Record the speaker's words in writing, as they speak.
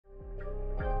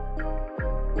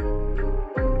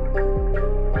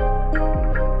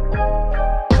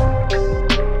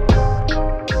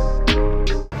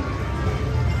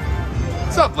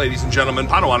ladies and gentlemen?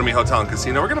 Potawatomi Hotel and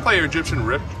Casino. We're going to play your Egyptian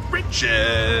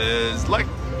riches. Look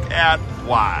at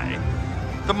why.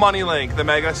 The money link, the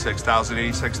mega,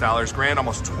 $6,086. Grand,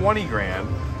 almost 20 grand.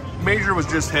 Major was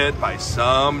just hit by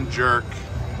some jerk.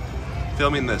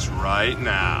 Filming this right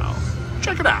now.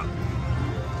 Check it out.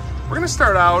 We're going to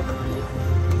start out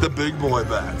the big boy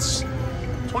bets.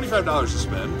 $25 to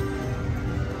spin.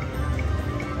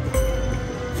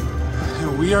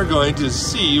 And we are going to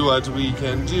see what we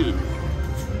can do.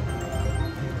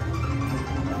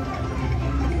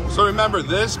 So remember,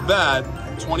 this bet,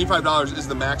 $25 is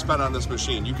the max bet on this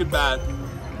machine. You could bet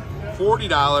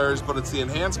 $40, but it's the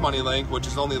enhanced money link, which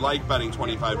is only like betting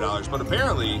 $25. But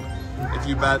apparently, if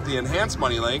you bet the enhanced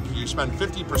money link, you spend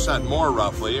 50% more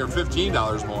roughly, or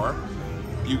 $15 more.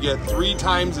 You get 3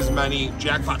 times as many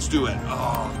jackpots. Do it.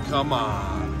 Oh, come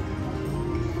on.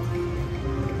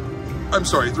 I'm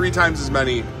sorry, 3 times as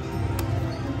many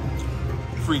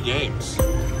free games.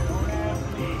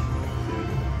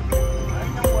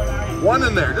 One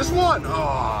in there, just one.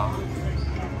 Oh.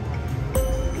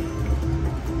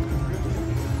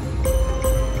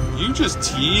 You just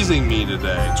teasing me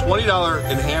today. $20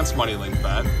 enhanced money link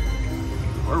bet.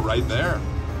 We're right there.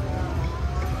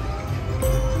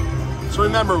 So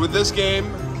remember, with this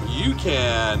game, you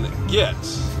can get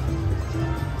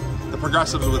the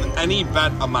progressives with any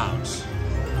bet amount.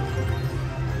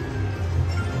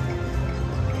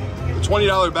 The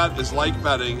 $20 bet is like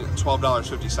betting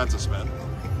 $12.50 a spin.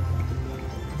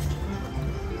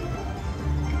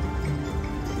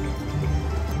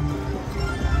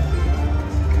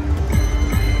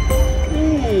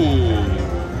 Ooh.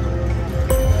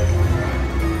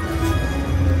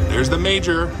 There's the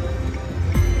major.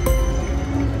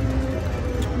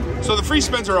 So the free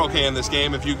spins are okay in this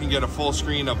game if you can get a full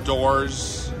screen of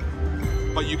doors,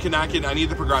 but you cannot get any of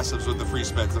the progressives with the free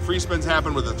spins. The free spins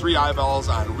happen with the 3 eyeballs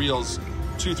on reels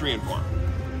 2, 3, and 4.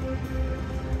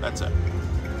 That's it.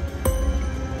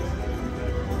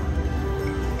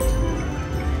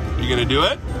 You gonna do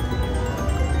it?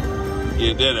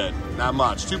 You did it. Not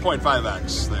much.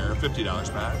 2.5x there.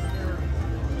 $50 back.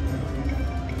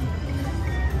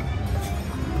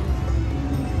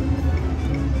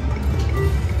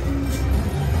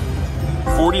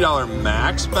 $40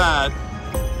 max bet.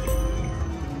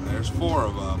 There's 4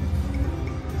 of them.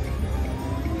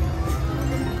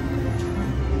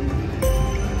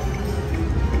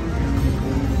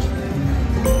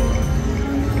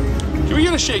 Can we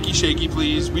get a shaky,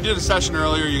 please? We did a session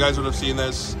earlier. You guys would have seen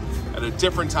this at a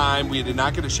different time. We did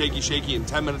not get a shaky in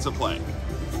 10 minutes of play.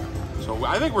 So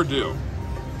I think we're due.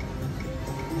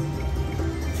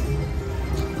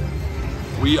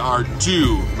 We are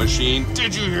due, machine.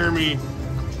 Did you hear me?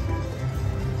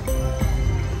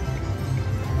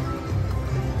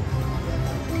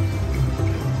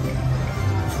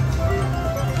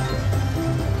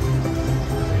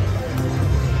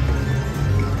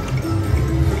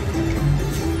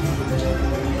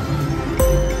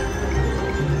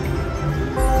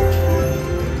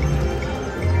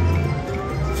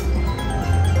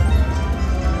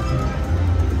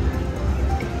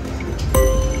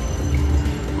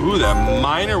 Ooh, that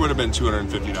minor would have been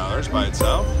 $250 by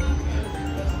itself.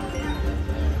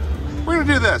 We're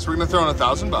gonna do this. We're gonna throw in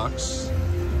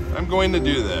 $1,000. I'm going to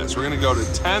do this. We're gonna go to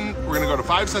 10. We're gonna go to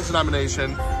 5 cent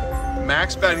denomination.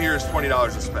 Max bet here is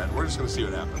 $20 to spend. We're just gonna see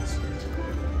what happens.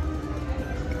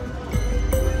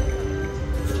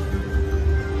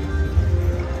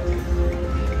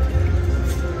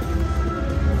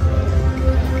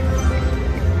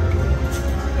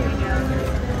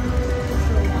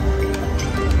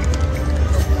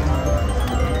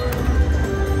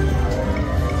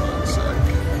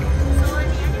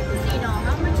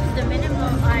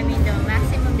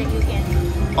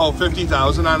 Oh,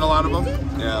 50,000 on a lot of them?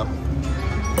 Yeah.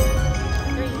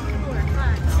 3, 4,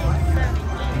 5, 6, 7,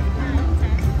 8, 9,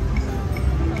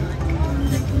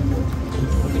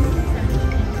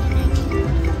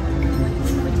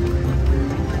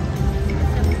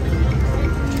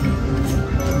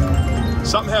 10.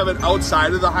 Some have it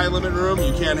outside of the high limit room.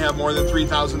 You can't have more than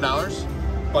 $3,000.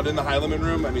 But in the high limit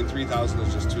room, I mean, 3,000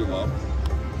 is just too low.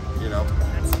 You know,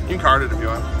 you can card it if you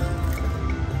want.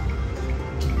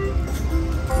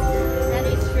 That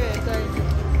is true, because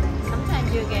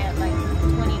sometimes you get like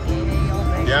 20K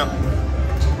already. Yeah.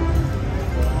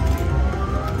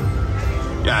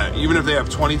 Yeah, even if they have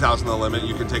 20,000 the limit,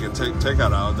 you can take a take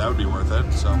that out. That would be worth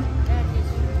it. So. That is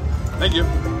true. Thank you.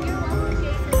 You're welcome,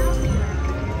 Jason.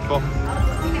 Cool.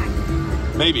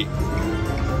 Maybe.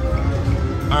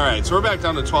 All right, so we're back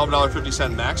down to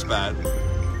 $12.50 max bet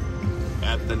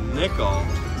at the nickel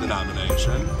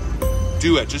denomination.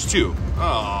 Do it, just 2.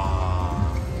 Aww.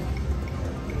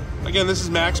 Again, this is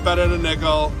max bet at a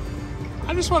nickel.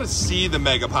 I just want to see the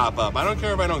mega pop up. I don't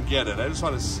care if I don't get it. I just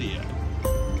want to see it.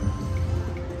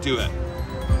 Do it.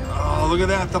 Oh, look at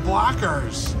that. The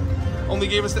blockers. Only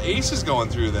gave us the aces going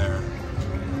through there.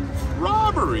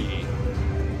 Robbery.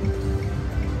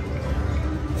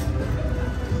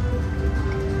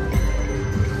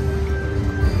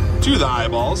 To the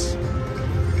eyeballs.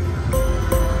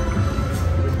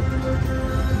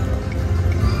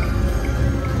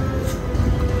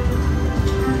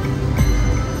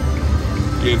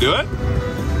 You can do it?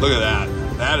 Look at that.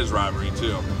 That is robbery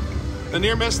too. The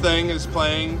near miss thing is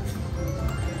playing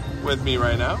with me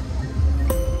right now.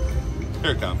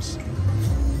 Here it comes.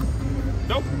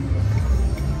 Nope.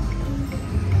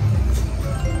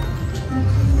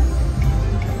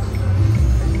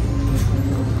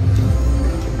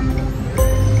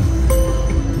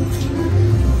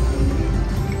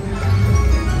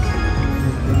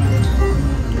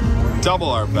 Double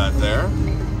our bet there.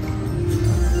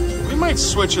 We might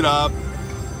switch it up.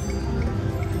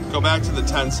 Go back to the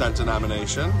 10-cent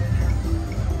denomination.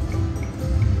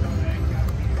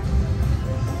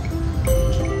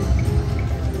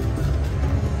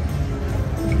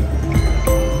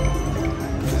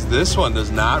 Because this one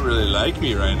does not really like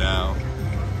me right now.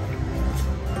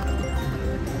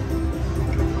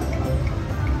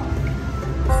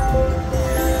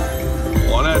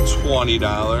 One at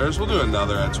 $20. We'll do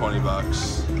another at 20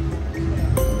 bucks.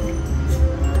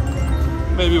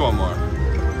 Maybe one more.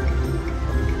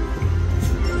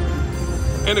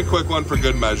 And a quick one for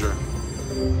good measure.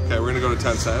 Okay, we're gonna go to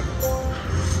 10 cent.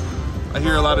 I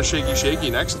hear a lot of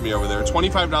shaky next to me over there.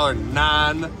 $25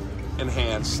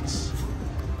 non-enhanced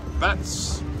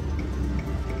bets.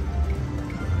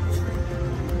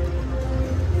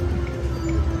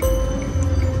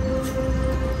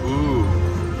 Ooh.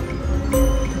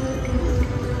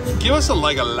 Give us a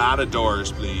lot of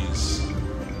doors, please.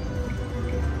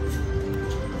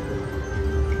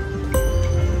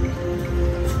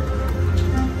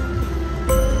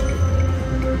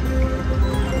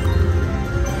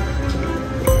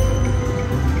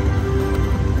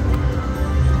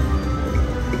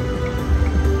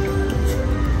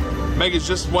 Megas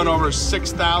just went over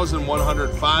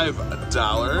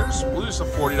 $6,105. We'll use a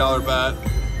 $40 bet.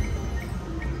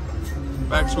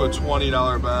 Back to a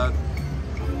 $20 bet.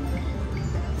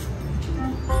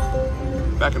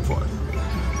 Back and forth.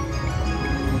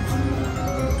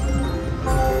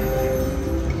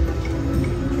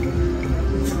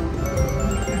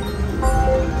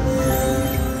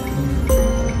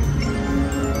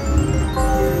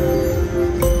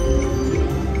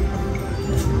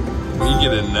 We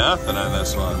get nothing on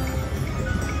this one.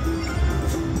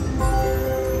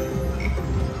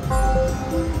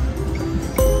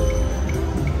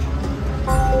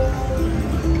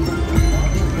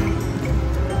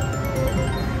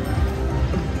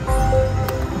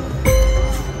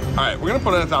 All right, we're gonna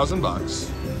put in $1,000.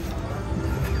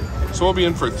 So we'll be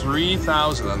in for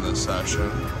 3,000 on this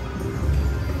session.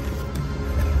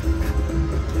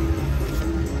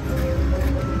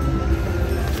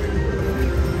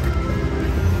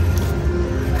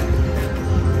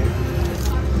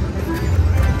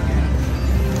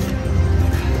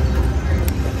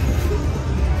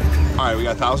 All right, we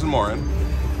got 1,000 more in.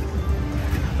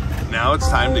 Now it's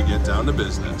time to get down to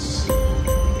business.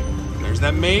 There's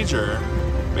that major.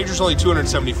 Major's only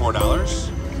 $274.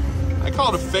 I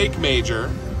call it a fake major.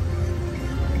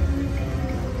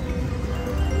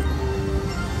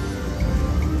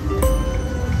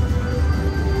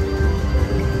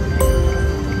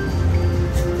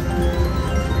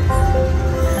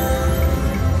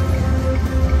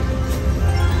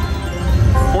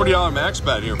 $40 max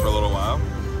bet here for a little while.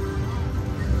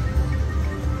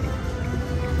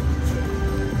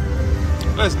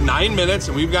 It's 9 minutes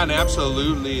and we've gotten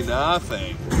absolutely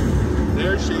nothing.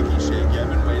 There's shaky. I've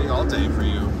been waiting all day for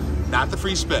you. Not the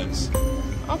free spins.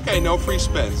 Okay, no free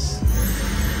spins.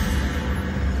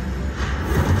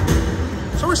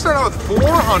 So we're starting out with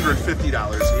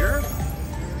 $450 here.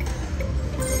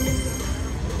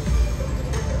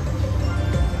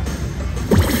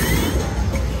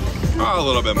 Oh, a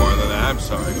little bit more than that, I'm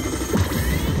sorry.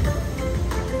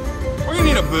 We're gonna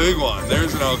need a big one.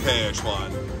 There's an okay-ish one.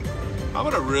 How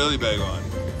about a really big one?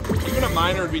 Even a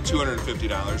minor would be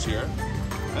 $250 here.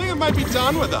 I think it might be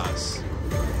done with us.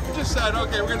 We just said,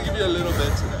 okay, we're gonna give you a little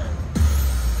bit today.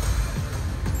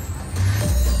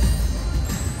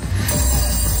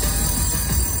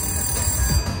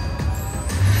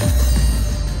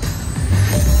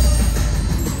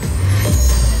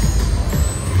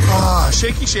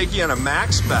 Shaky on a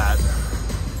max bet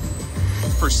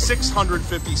for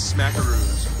 650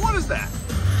 smackaroos. What is that?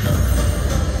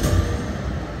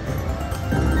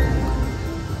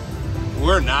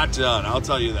 we're not done. I'll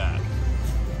tell you that.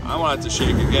 I want it to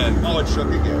shake again. Oh, it shook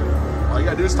again. All you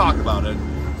gotta do is talk about it.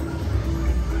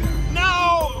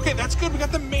 No! Okay, that's good. We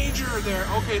got the major there.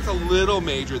 Okay, it's a little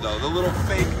major, though. The little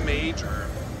fake major.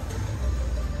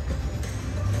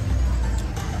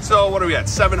 So what are we at?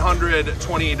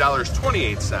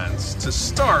 $728.28 to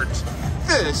start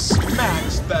this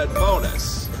max bet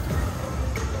bonus.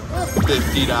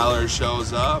 $50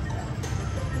 shows up.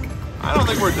 I don't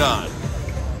think we're done.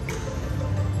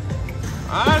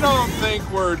 I don't think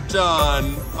we're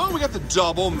done. Oh, we got the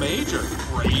double major.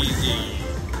 Crazy.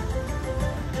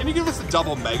 Can you give us the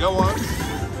double mega one?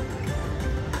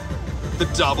 The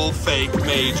double fake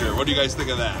major. What do you guys think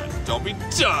of that? Don't be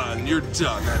done. You're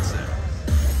done. That's it.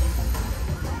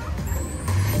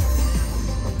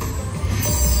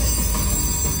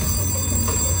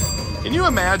 Can you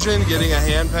imagine getting a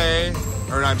hand pay?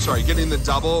 Or I'm sorry, getting the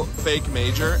double fake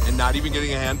major and not even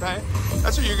getting a hand pay?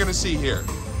 That's what you're gonna see here.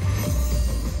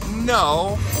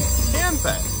 No hand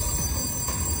pay.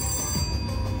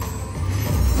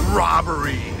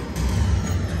 Robbery.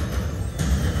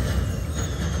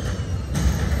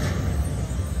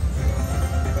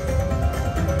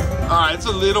 All right, it's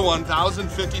a little one,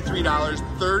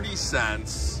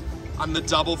 $1,053.30 on the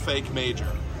double fake major.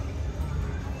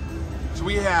 So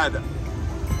we had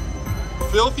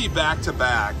filthy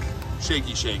back-to-back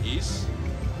shaky shakies,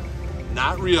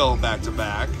 not real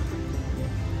back-to-back,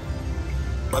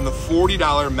 on the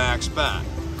 $40 max bet.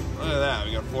 Look at that,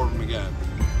 we got 4 of them again.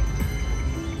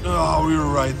 Oh, we were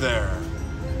right there.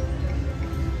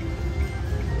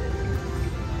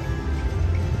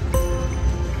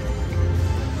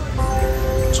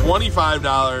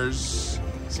 $25.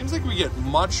 Seems like we get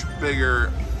much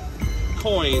bigger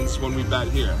coins when we bet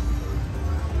here.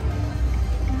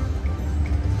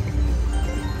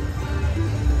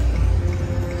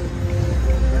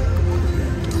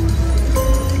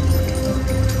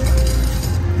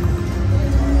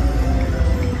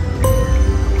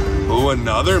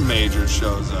 Another major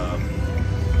shows up.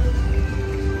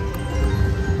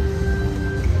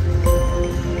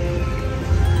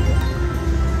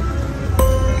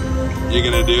 You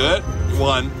gonna do it?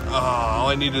 One. Oh, all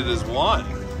I needed is one.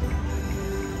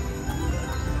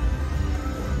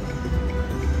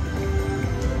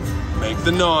 Make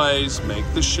the noise, make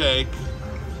the shake.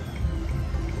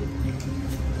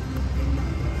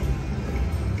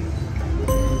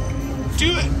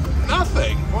 Do it.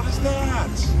 Nothing. What is that?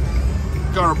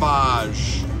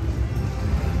 Garbage.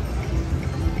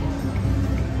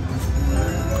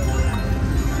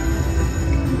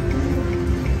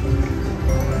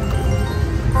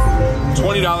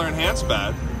 $20 enhanced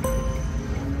bet.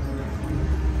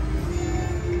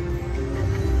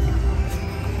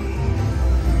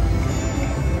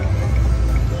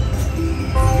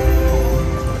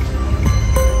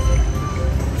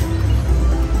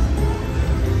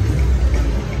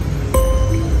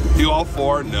 Do all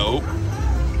 4? Nope.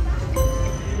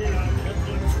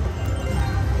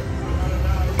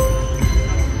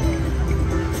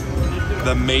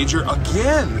 The major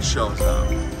again shows up.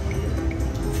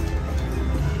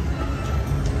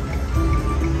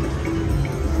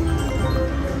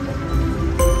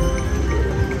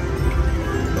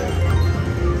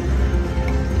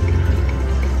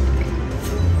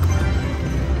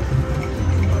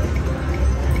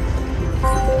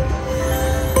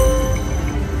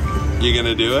 You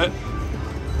gonna do it?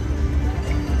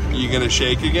 You gonna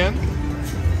shake again?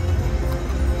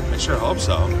 I sure hope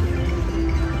so.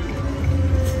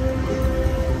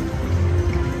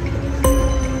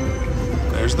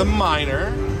 There's the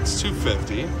minor. It's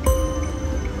 $250.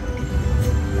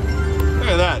 Look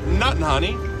at that, nut and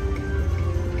honey.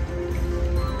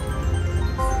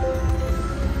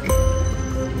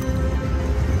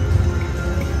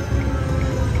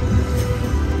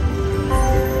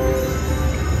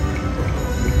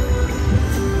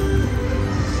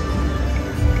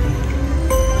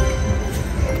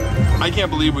 I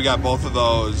can't believe we got both of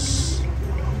those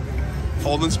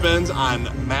hold and spins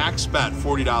on max bet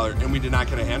 $40 and we did not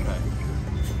get a hand pay.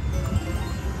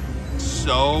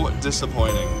 So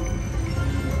disappointing.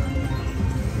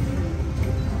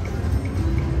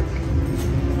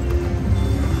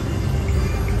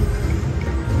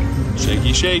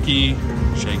 Shaky, shaky,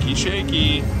 shaky,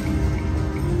 shaky.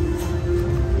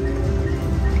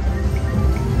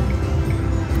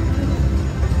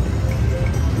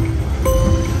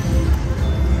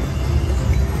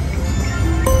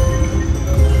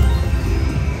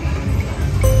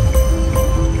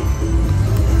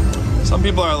 Some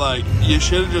people are like, you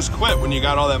should have just quit when you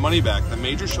got all that money back. The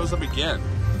major shows up again,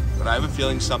 but I have a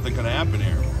feeling something could happen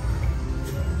here.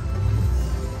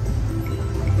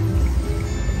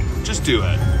 Just do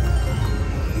it.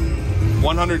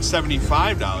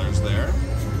 $175 there.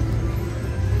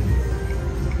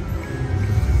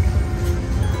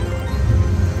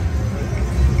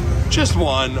 Just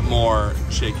one more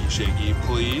shaky,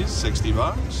 please. 60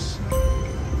 bucks.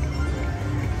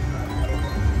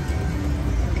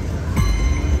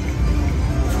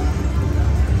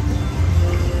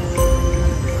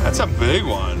 That's a big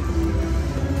one.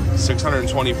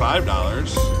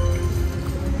 $625.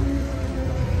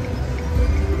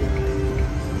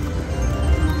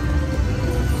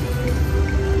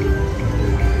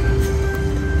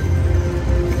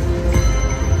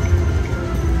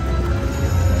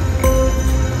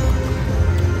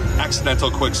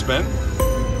 Accidental quick spin.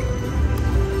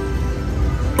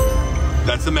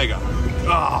 That's the mega.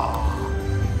 Oh.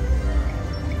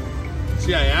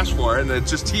 See, I asked for it and it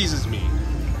just teases me.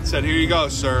 It said, here you go,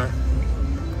 sir.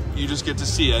 You just get to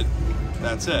see it.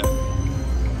 That's it.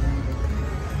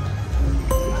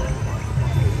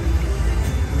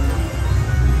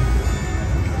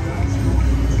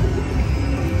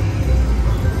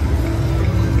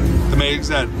 The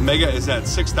mega is at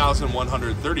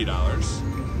 $6,130.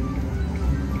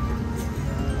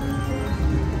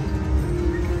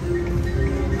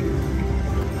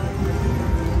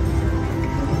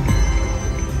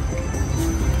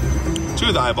 Two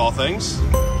of the eyeball things.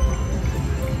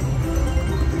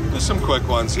 Just some quick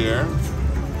ones here.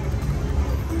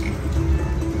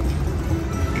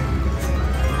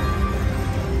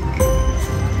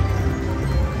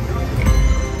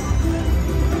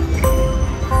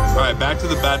 All right, back to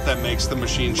the bet that makes the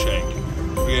machine shake.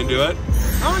 You gonna do it?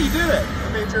 Oh, you did it. I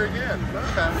major again.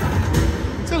 Okay.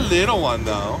 It's a little one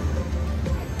though.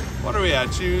 What are we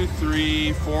at? 2,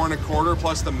 3, 4 1/4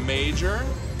 plus the major.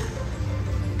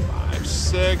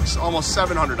 6, almost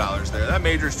 $700 there. That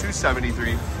major is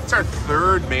 $273. It's our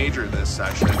third major this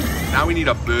session. Now we need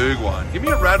a big one. Give me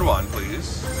a red one,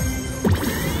 please.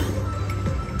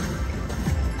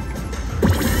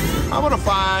 How about a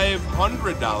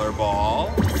 $500 ball?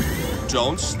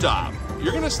 Don't stop.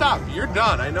 You're gonna stop. You're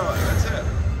done. I know it. That's it.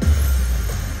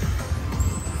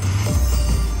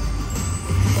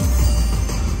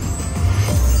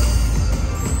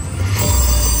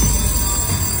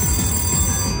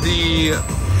 The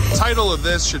title of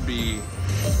this should be,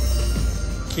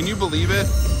 can you believe it?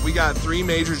 We got 3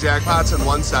 major jackpots in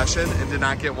one session and did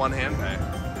not get one hand pay.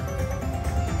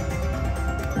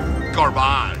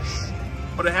 Garbage.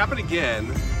 But it happened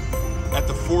again at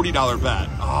the $40 bet.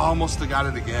 Oh, almost got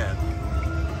it again.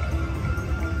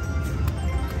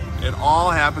 It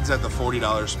all happens at the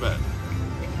 $40 spin.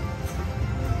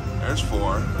 There's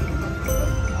 4.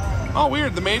 Oh,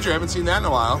 weird. The major. I haven't seen that in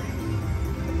a while.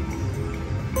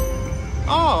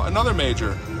 Oh, another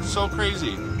major. So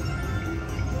crazy.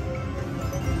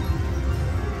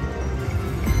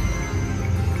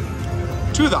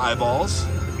 Two of the eyeballs.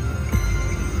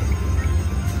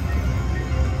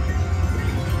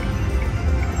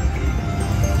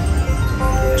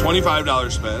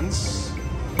 $25 spins.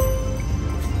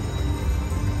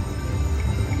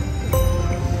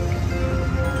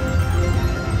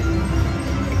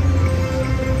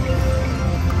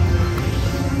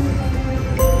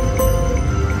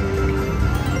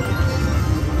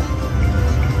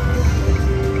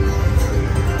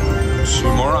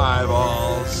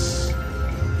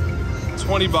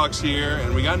 $20 here,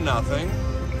 and we got nothing.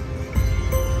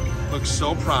 Looks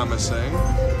so promising.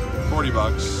 $40.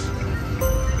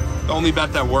 The only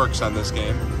bet that works on this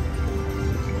game.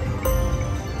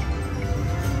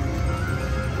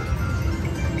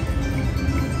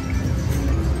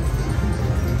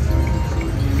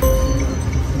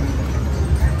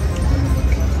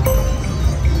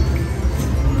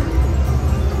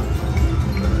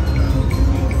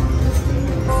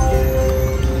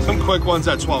 Some quick ones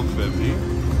at $12.50.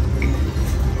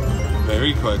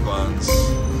 Very quick ones.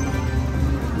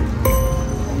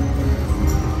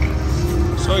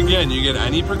 So again, you get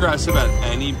any progressive at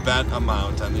any bet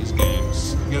amount on these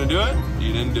games. You gonna do it?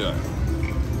 You didn't do it.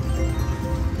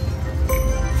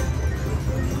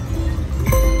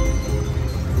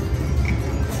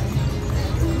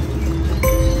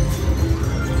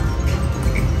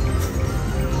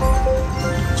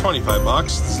 $25.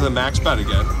 This is the max bet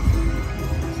again.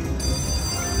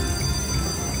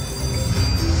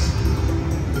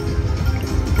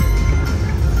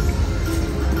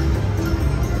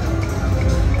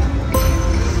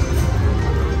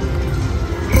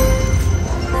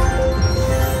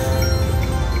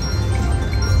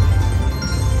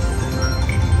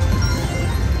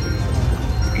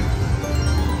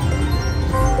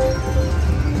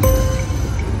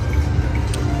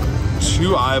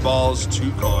 Two eyeballs,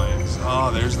 2 coins.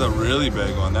 Oh, there's the really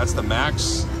big one. That's the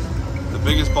max, the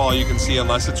biggest ball you can see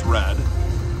unless it's red.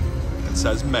 It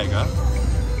says Mega.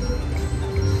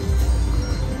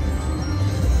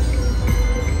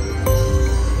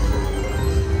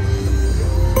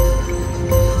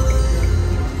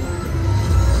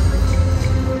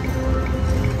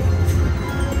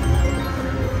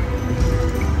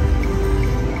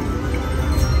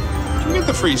 You can get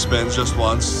the free spins just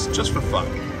once, just for fun.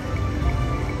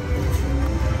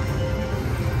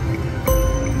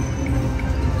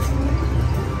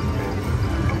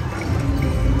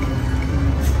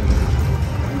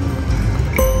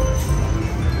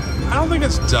 I don't think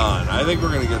it's done. I think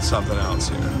we're gonna get something else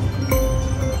here.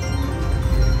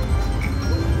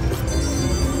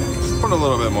 Just put a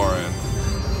little bit more in.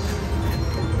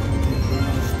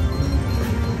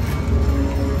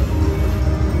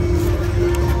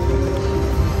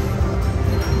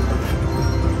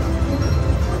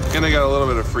 And I got a little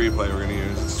bit of free play we're gonna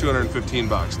use. It's 215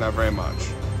 bucks, not very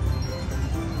much.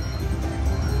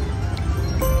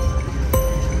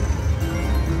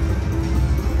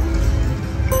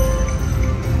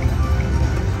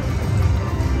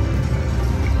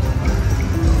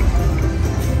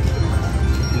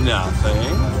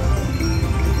 Nothing.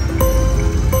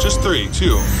 Just 3,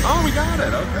 2. Oh, we got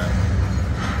it. Okay.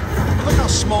 Look how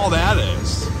small that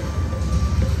is.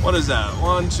 What is that?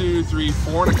 1, 2, 3,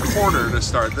 4 1/4 to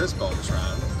start this bonus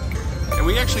round. And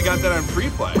we actually got that on free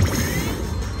play.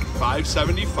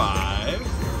 575.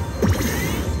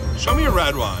 Show me a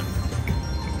red one.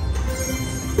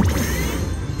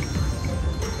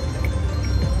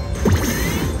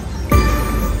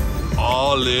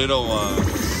 All little ones.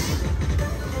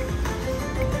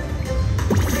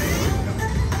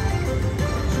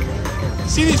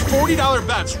 See, these $40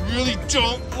 bets really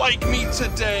don't like me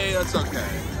today. That's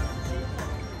okay.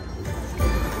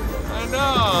 I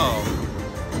know.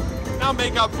 Now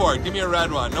make up for it. Give me a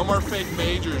red one. No more fake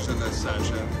majors in this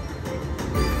session.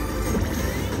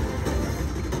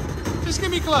 Just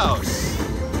get me close.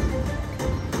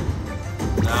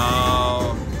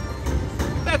 No.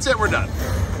 That's it. We're done.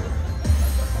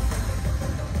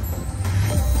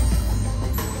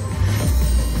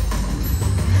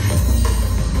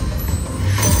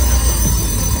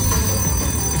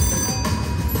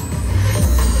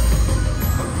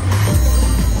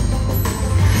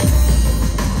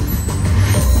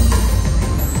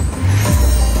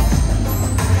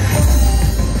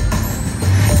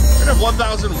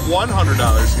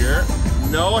 $1,100 here.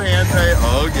 No hand pay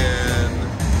again.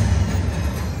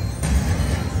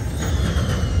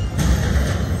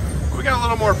 We got a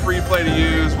little more free play to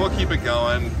use. We'll keep it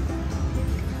going.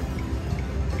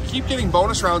 Keep getting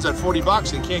bonus rounds at 40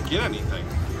 bucks and can't get anything.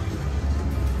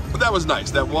 But that was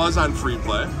nice. That was on free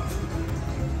play.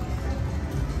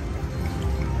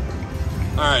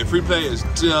 All right, free play is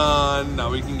done. Now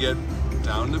we can get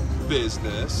down to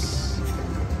business.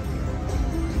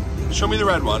 Show me the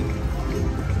red one.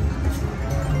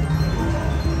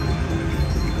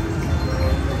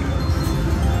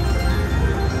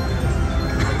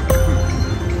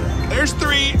 There's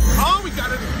 3. Oh, we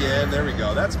got it again. There we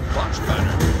go. That's much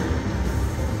better.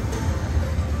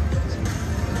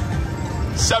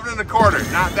 7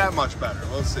 1/4. Not that much better.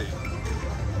 We'll see.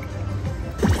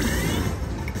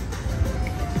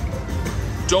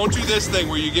 Don't do this thing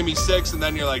where you give me 6 and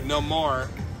then you're like, no more.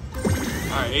 All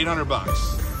right, 800 bucks.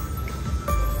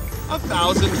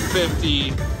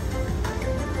 1,050.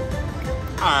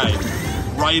 All right,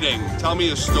 writing. Tell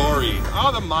me a story.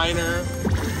 Oh, the minor.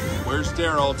 Where's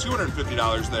Daryl?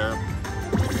 $250 there.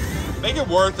 Make it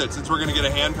worth it since we're gonna get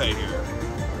a hand pay here.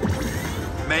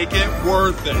 Make it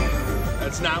worth it.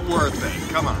 That's not worth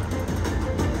it. Come on.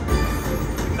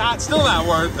 Still not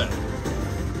worth it.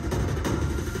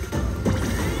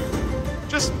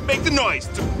 Just make the noise.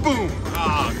 Boom.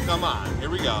 Oh, come on. Here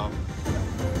we go.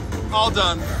 All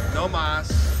done. No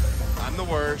mas. I'm the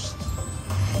worst.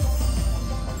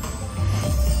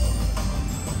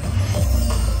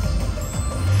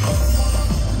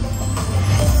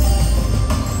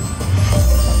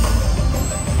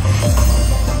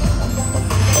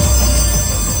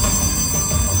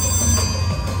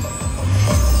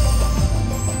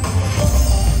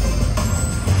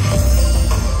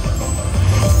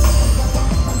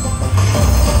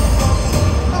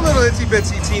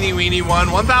 Bitsy teeny weeny one,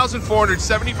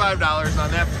 $1,475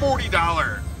 on that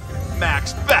 $40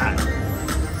 max bet.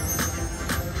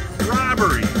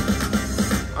 Robbery.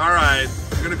 All right,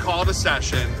 I'm gonna call it a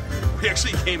session. We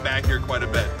actually came back here quite a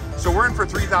bit. So we're in for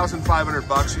 3,500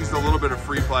 bucks. Used a little bit of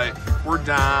free play. We're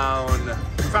down,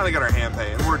 we finally got our hand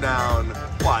pay and we're down,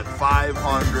 what,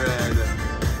 500,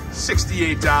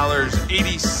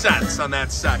 $68.80 on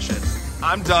that session.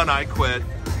 I'm done, I quit.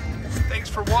 Thanks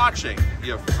for watching,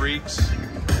 you freaks.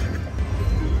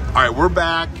 All right, we're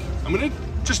back. I'm gonna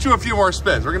just do a few more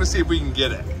spins. We're gonna see if we can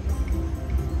get it.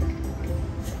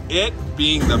 It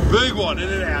being the big one,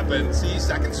 and it happened. See,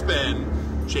 second spin,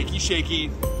 shaky,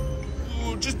 shaky.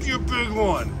 Ooh, just be a big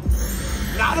one.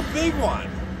 Not a big one.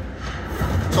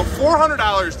 So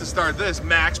 $400 to start this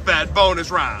max bet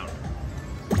bonus round.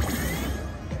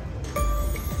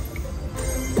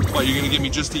 What, you're gonna give me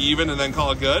just to even and then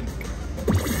call it good?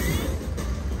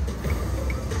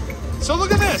 So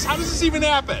look at this, how does this even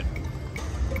happen?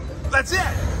 That's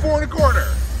it, 4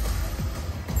 1/4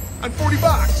 on 40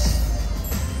 bucks.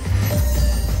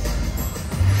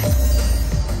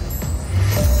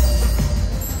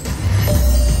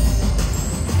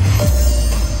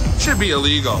 Should be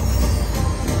illegal.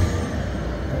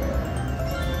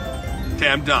 Okay,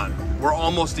 I'm done. We're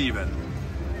almost even.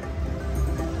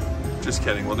 Just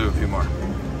kidding, we'll do a few more.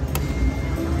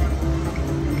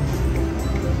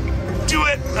 Do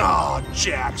it! Oh,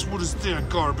 Jax, what is that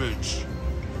garbage?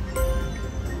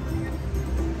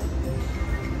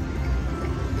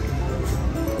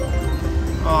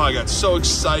 Oh, I got so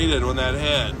excited when that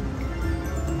hit.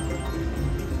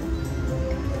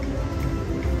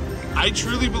 I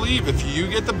truly believe if you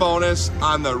get the bonus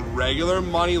on the regular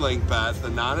money link bet, the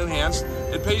non-enhanced,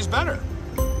 it pays better.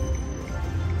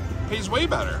 It pays way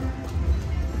better.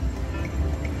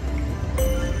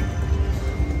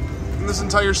 In this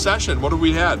entire session, what have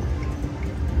we had?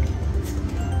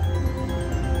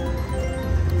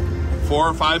 4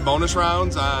 or 5 bonus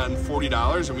rounds on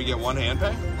 $40 and we get 1 hand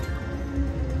pay?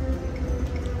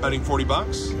 Betting 40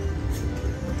 bucks?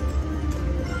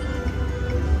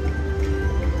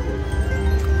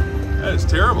 That is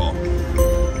terrible.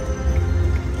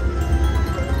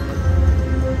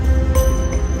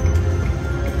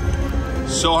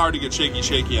 So hard to get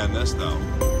shaky on this though.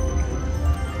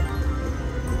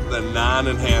 The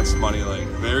non-enhanced money link,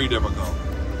 very difficult.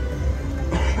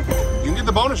 You can get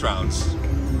the bonus rounds,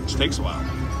 which takes a while.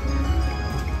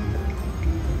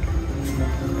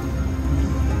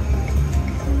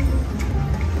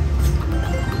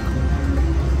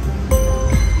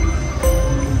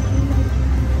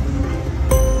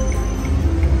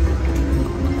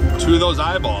 Two of those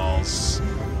eyeballs.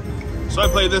 So I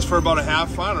played this for about a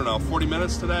half, I don't know, 40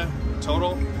 minutes today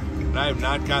total, and I have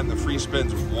not gotten the free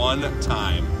spins one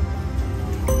time.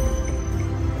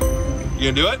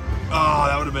 You gonna do it? Oh,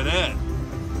 that would have been it.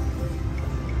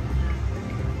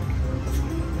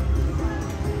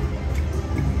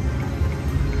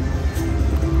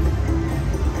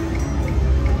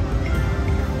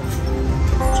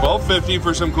 $12.50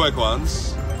 for some quick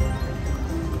ones.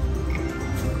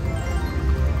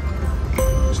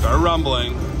 Start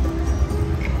rumbling.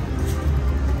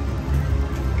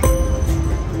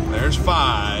 There's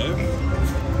 5.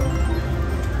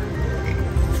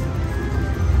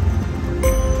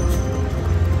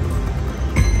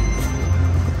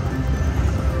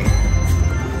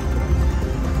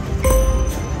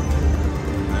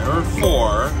 There are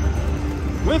 4.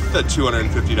 With the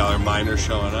 $250 miner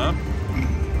showing up.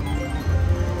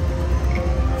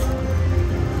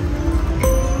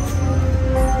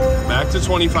 Back to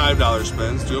 $25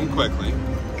 spins, do them quickly.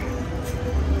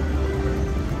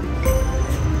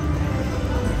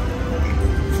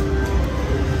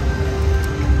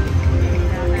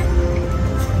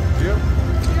 Yep.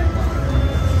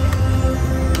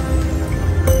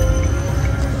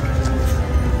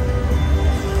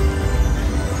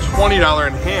 $20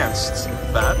 enhanced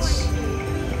bets.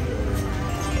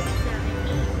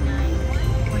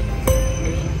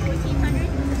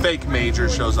 Fake major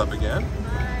shows up again.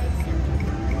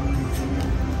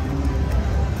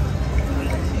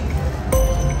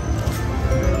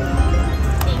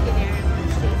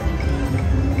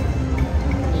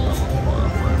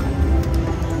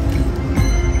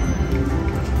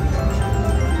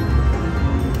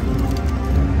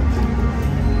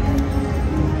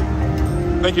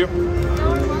 Thank you.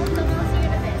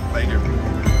 Thank you.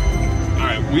 All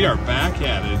right, we are back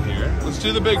at it here. Let's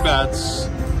do the big bets.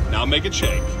 Now make it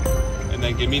shake. And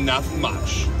then give me nothing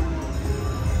much.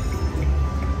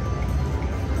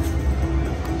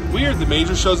 Weird, the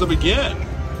major shows up again.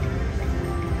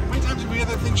 How many times did we have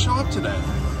that thing show up today?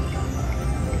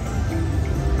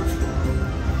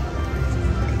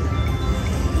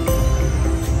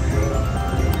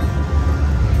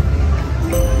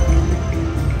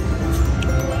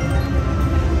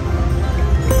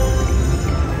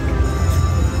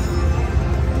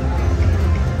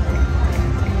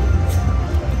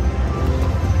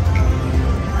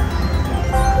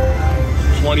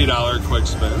 $20 quick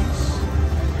spins.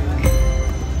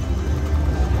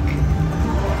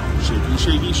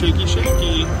 shaky, shaky,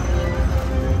 shaky.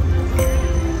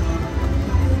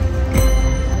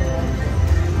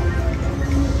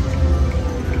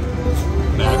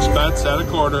 Max bets at a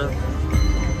quarter.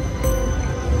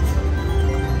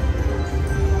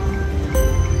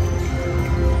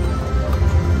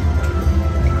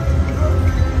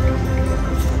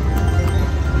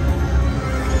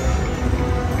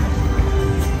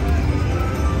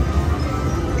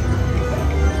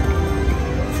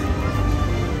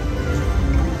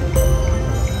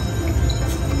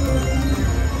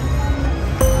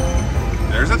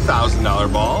 There's a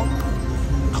 $1,000 ball.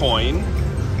 Coin.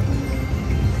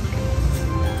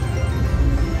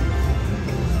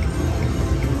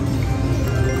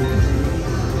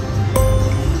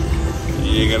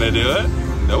 You gonna do it?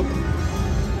 Nope.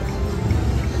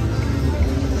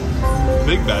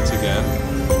 Big bets again.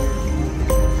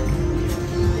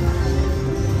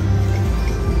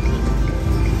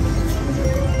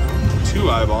 Two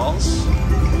eyeballs.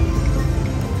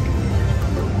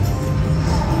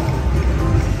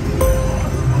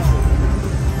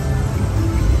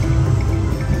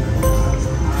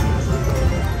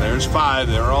 There's 5.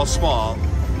 They were all small.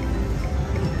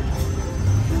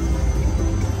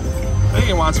 I think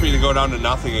it wants me to go down to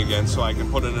nothing again so I can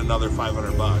put in another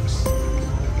 500 bucks.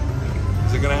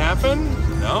 Is it gonna happen?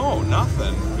 No,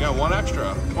 nothing. We got one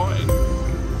extra coin.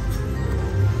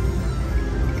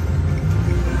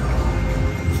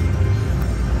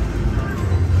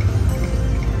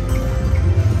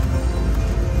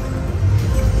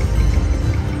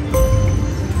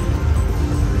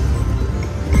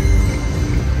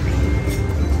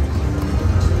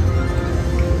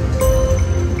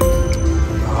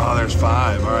 There's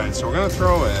 5. All right, so we're gonna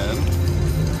throw in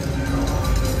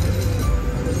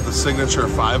the signature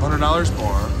 $500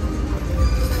 more.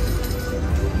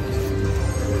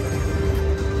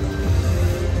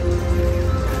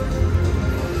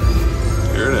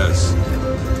 Here it is.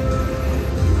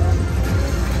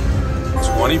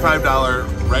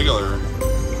 $25 regular,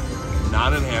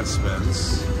 non-enhanced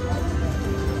spins.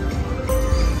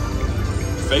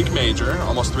 Fake major,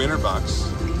 almost 300 bucks.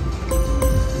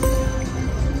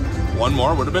 One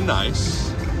more would have been nice.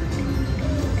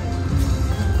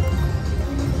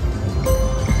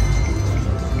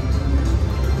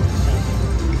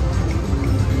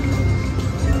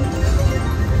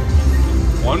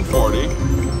 $140.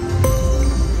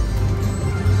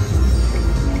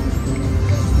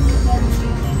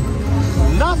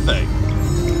 Nothing.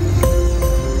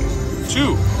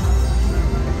 2.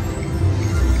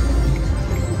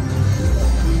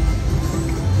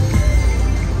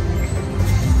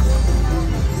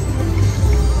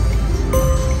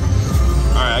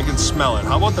 I can smell it.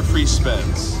 How about the free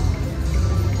spins?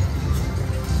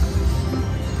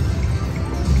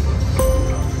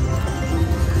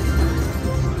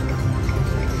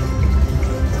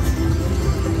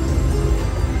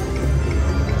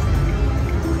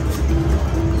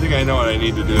 I think I know what I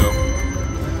need to do.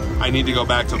 I need to go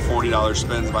back to $40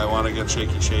 spins if I want to get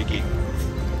shaky shaky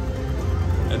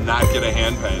and not get a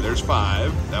hand pay. There's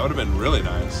 5. That would have been really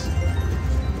nice.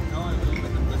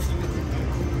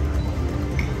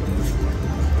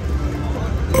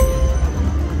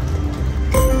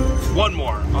 One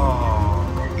more. Oh.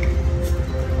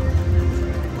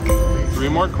 3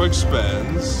 more quick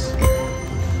spins.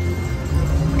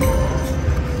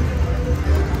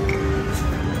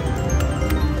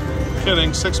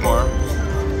 Kidding. 6 more.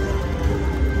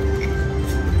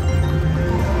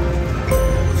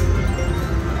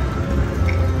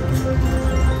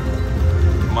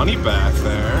 Money back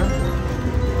there.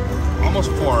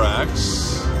 Almost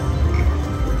 4x.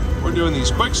 We're doing these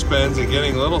quick spins and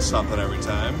getting a little something every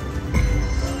time.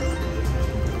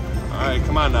 All right,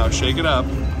 come on now, shake it up.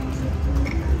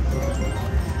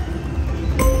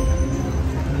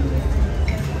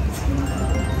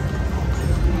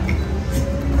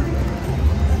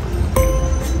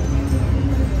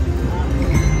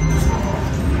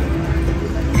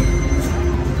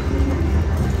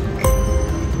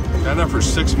 Got enough for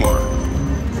 6 more.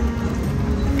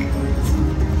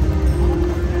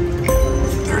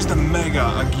 There's the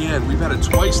mega again. We've had it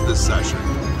twice this session.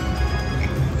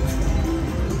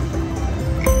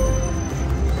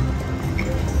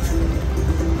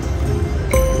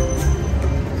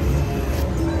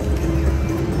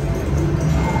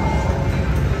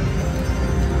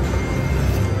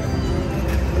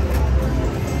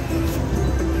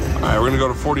 Alright, we're gonna go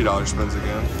to $40 spins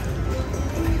again.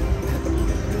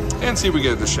 And see if we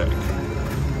get the shake.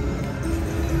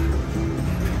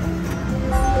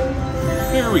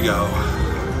 Here we go.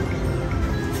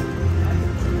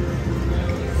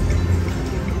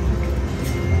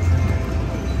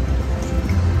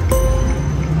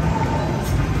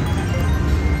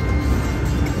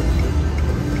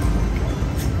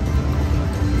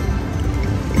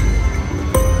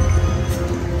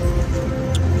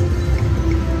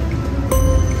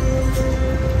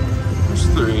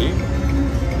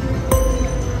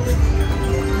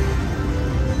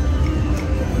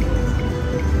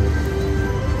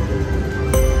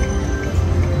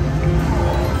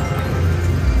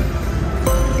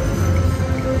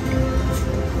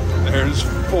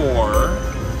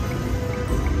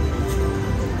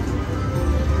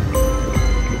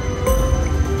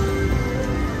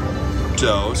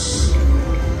 dose.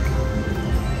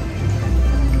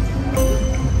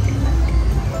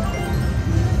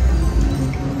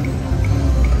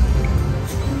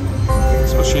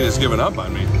 This machine has given up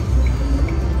on me.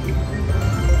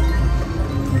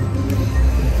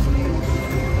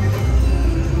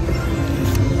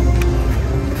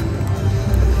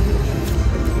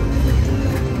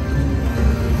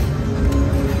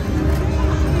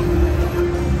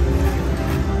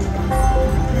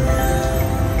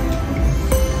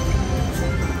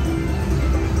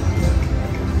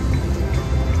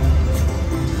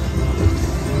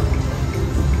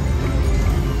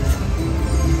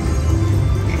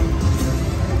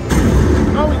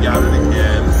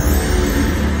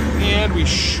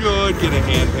 Get a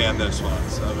hand pan this one.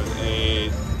 7,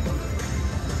 8.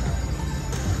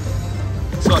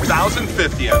 So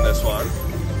 1,050 on this one.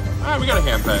 All right, we got a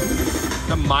hand pan.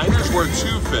 The miner's worth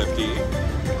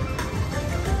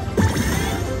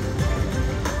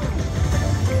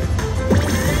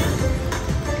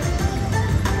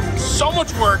 250. So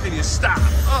much work and you stop.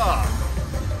 Ugh.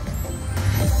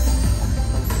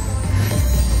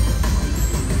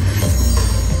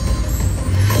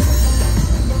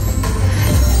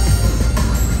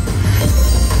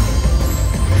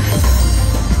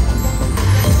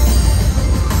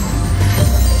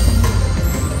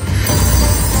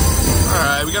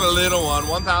 We got a little one,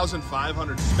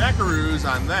 1,500 smackaroos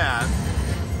on that.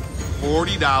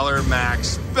 $40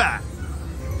 max bet.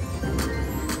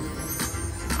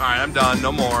 All right, I'm done,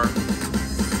 no more.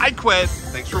 I quit,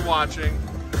 thanks for watching.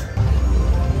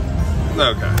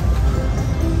 Okay.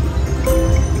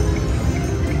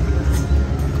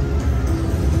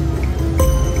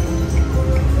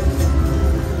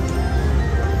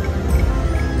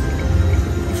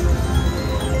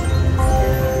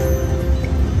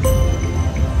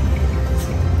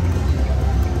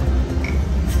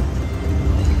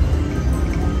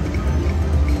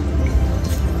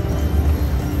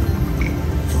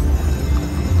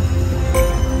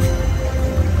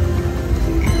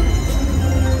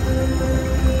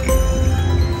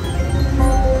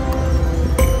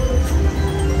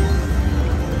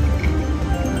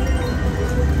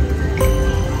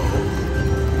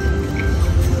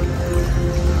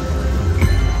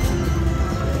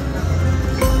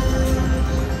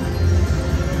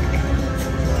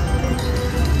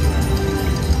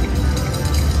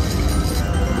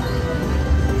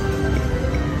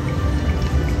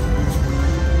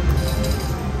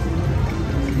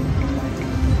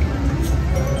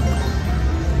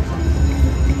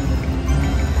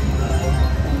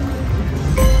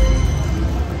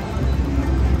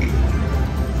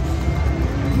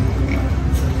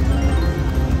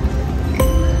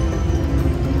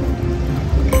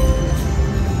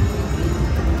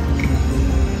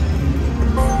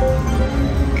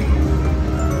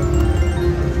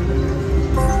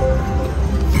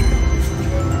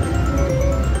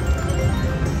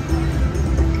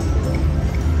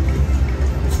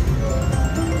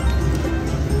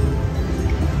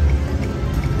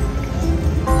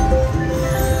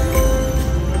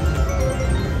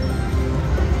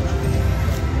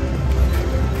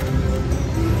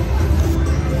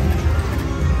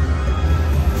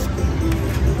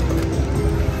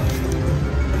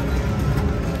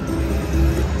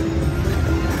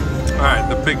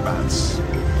 Big bets.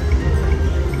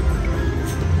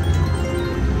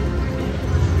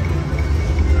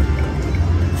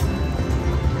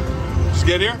 Just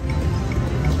get here?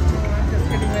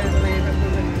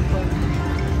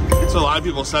 So a lot of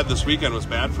people said this weekend was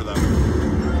bad for them.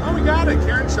 Oh, we got it.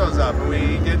 Karen shows up and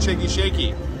we get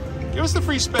shaky. Give us the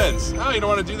free spins. Oh, you don't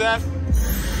want to do that?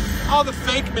 Oh, the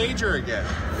fake major again.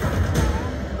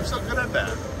 We're so good at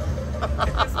that. At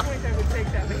this point, I would take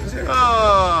that major.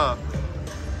 Oh.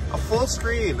 A full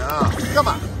screen. Oh, come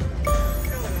on.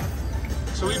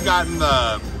 So we've gotten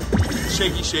the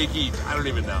shaky, I don't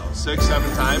even know, 6,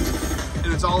 7 times.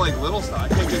 And it's all like little stuff. I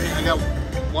can't get it. I got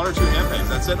 1 or 2 hand pays.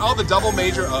 That's it. Oh, the double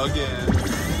major again.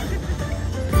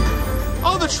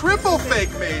 Oh, the triple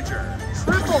fake major.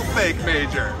 Triple fake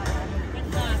major.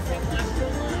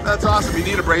 That's awesome. You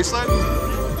need a bracelet? Yeah,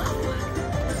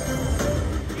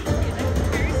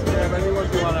 but what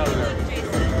do you want out of there?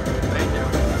 Thank you.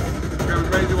 Grab as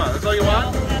many as you want. That's all you want?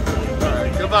 All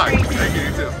right, good luck. Thank you,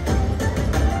 you too.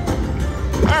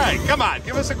 All right, come on.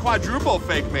 Give us a quadruple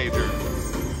fake major.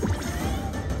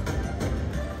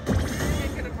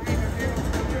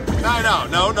 I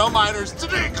know. No minors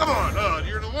today. Come on. Oh,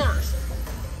 you're the worst.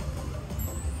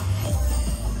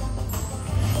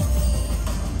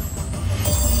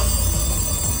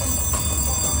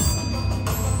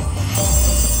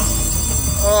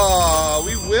 Oh,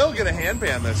 we will get a hand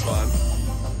pan this one.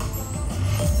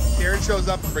 Karen shows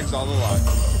up and brings all the luck.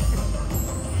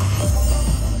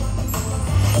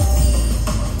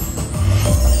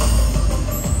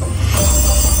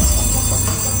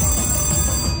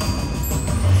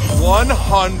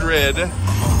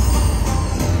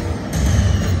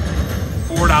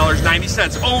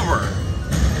 $4.90 over.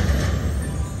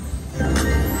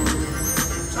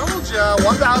 Told ya,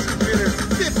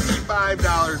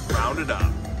 $1,355 rounded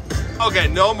up. Okay,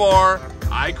 no more.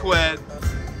 I quit.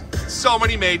 So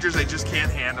many majors, I just can't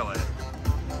handle it.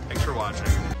 Thanks for watching.